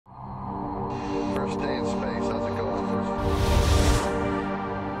First day in space. How's it going?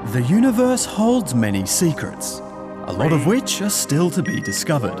 The universe holds many secrets, a lot of which are still to be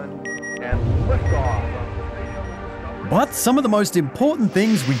discovered. But some of the most important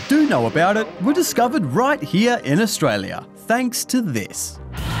things we do know about it were discovered right here in Australia, thanks to this.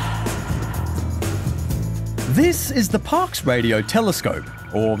 This is the Parkes Radio Telescope,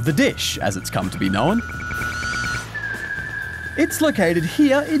 or the Dish as it's come to be known. It's located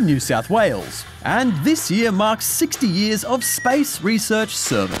here in New South Wales, and this year marks 60 years of space research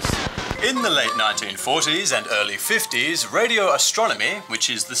service. In the late 1940s and early 50s, radio astronomy, which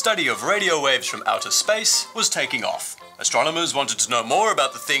is the study of radio waves from outer space, was taking off. Astronomers wanted to know more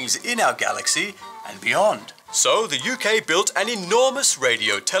about the things in our galaxy and beyond. So the UK built an enormous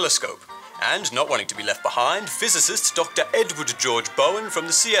radio telescope. And not wanting to be left behind, physicist Dr. Edward George Bowen from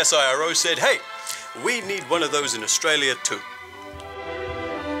the CSIRO said, hey, we need one of those in Australia too.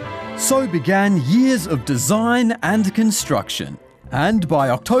 So began years of design and construction. And by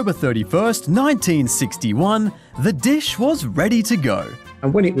October 31st, 1961, the Dish was ready to go.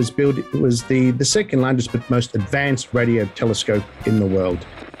 And when it was built, it was the second largest but most advanced radio telescope in the world.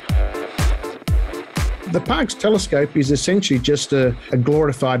 The Parkes telescope is essentially just a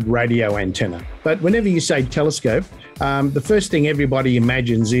glorified radio antenna. But whenever you say telescope, the first thing everybody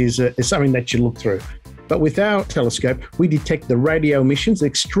imagines is something that you look through. But with our telescope, we detect the radio emissions,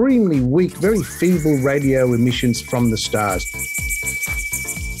 extremely weak, very feeble radio emissions from the stars.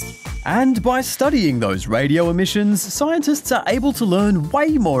 And by studying those radio emissions, scientists are able to learn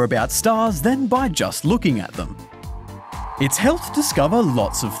way more about stars than by just looking at them. It's helped discover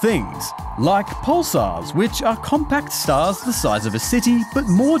lots of things, like pulsars, which are compact stars the size of a city but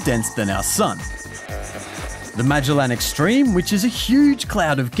more dense than our Sun. The Magellan Extreme, which is a huge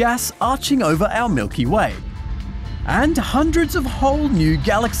cloud of gas arching over our Milky Way. And hundreds of whole new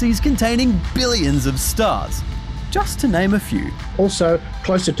galaxies containing billions of stars, just to name a few. Also,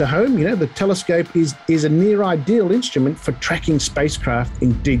 closer to home, the telescope is a near ideal instrument for tracking spacecraft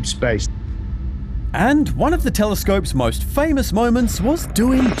in deep space. And one of the telescope's most famous moments was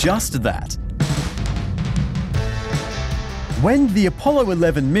doing just that. When the Apollo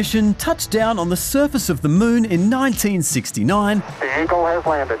 11 mission touched down on the surface of the Moon in 1969, The Eagle has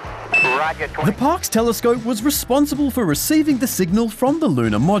landed. Roger, the Parkes telescope was responsible for receiving the signal from the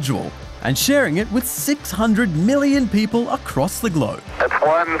lunar module and sharing it with 600 million people across the globe. It's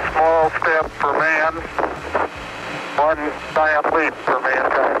one small step for man, one giant leap for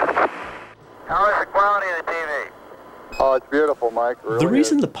mankind. How is the quality of the TV? Oh, it's beautiful, Mike. It really The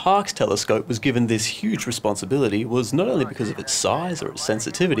reason is. the Parkes telescope was given this huge responsibility was not only because of its size or its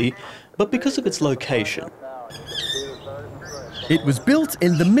sensitivity, but because of its location. It was built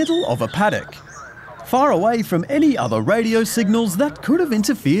in the middle of a paddock, far away from any other radio signals that could have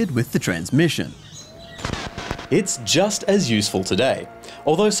interfered with the transmission. It's just as useful today,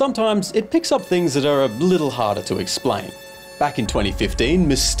 although sometimes it picks up things that are a little harder to explain. Back in 2015,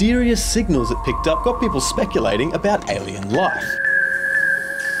 mysterious signals it picked up got people speculating about alien life.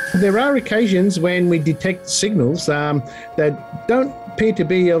 There are occasions when we detect signals that don't appear to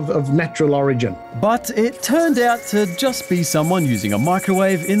be of natural origin. But it turned out to just be someone using a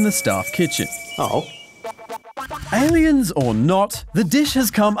microwave in the staff kitchen. Oh. Aliens or not, the Dish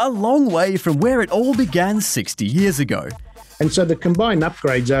has come a long way from where it all began 60 years ago. And so the combined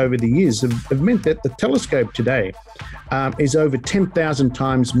upgrades over the years have meant that the telescope today is over 10,000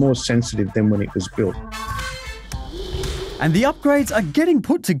 times more sensitive than when it was built. And the upgrades are getting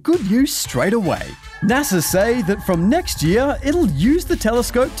put to good use straight away. NASA say that from next year, it'll use the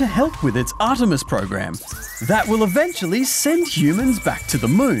telescope to help with its Artemis program. That will eventually send humans back to the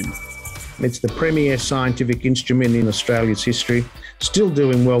Moon. It's the premier scientific instrument in Australia's history, still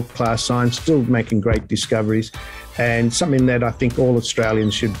doing world-class science, still making great discoveries, and something that I think all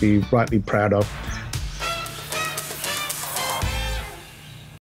Australians should be rightly proud of.